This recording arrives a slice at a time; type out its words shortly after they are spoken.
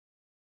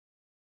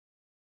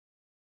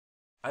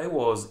I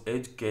was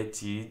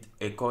educated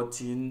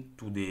according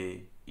to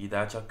the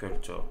Idacha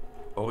culture,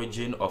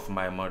 origin of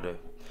my mother.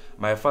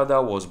 My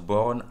father was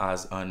born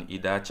as an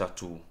Idacha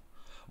too,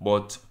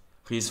 but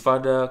his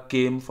father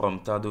came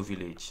from Tado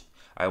village.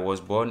 I was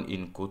born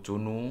in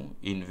Cotonou,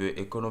 in the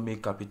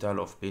economic capital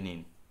of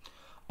Benin.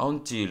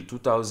 Until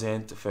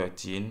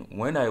 2013,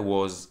 when I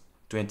was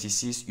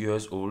 26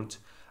 years old,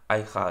 I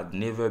had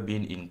never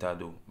been in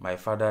Tado, my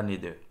father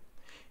neither.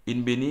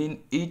 In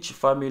Benin, each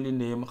family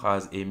name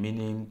has a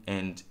meaning,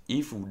 and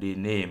if the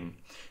name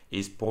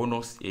is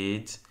pronounced,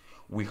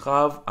 we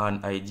have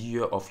an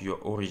idea of your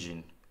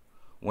origin.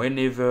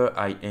 Whenever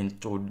I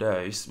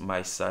introduce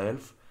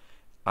myself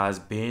as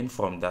being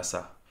from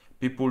Dassa,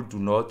 people do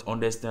not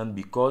understand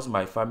because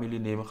my family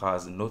name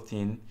has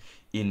nothing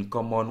in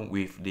common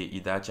with the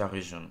Idacha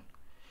region.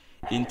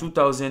 In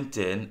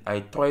 2010, I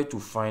tried to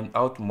find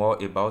out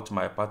more about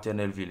my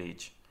paternal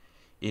village.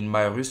 In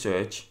my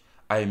research,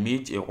 I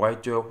met a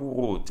writer who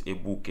wrote a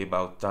book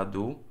about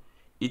Tado,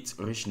 its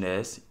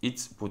richness,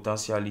 its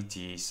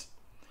potentialities.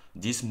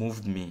 This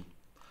moved me.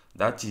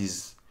 That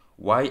is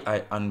why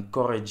I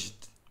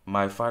encouraged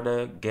my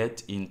father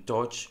get in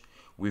touch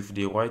with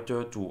the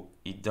writer to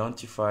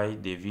identify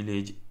the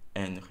village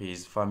and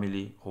his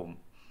family home.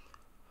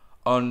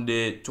 On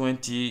the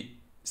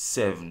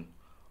 27th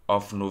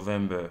of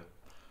November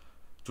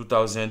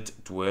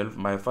 2012,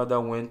 my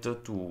father went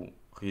to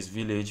his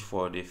village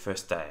for the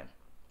first time.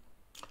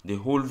 The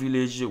whole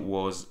village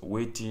was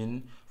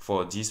waiting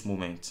for this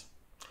moment.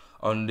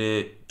 On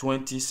the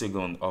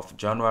 22nd of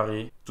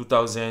January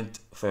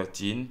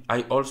 2013,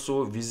 I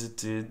also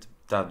visited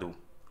Tado.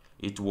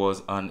 It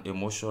was an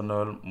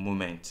emotional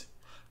moment.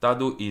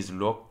 Tado is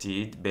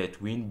located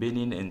between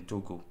Benin and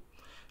Togo.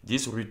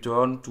 This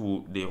return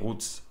to the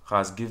roots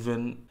has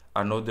given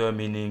another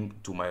meaning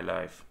to my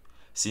life.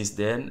 Since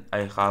then,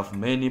 I have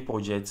many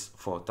projects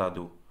for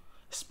Tado,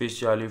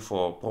 especially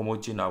for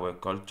promoting our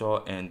culture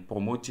and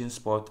promoting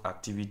sport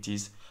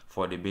activities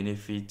for the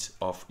benefit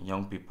of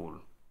young people.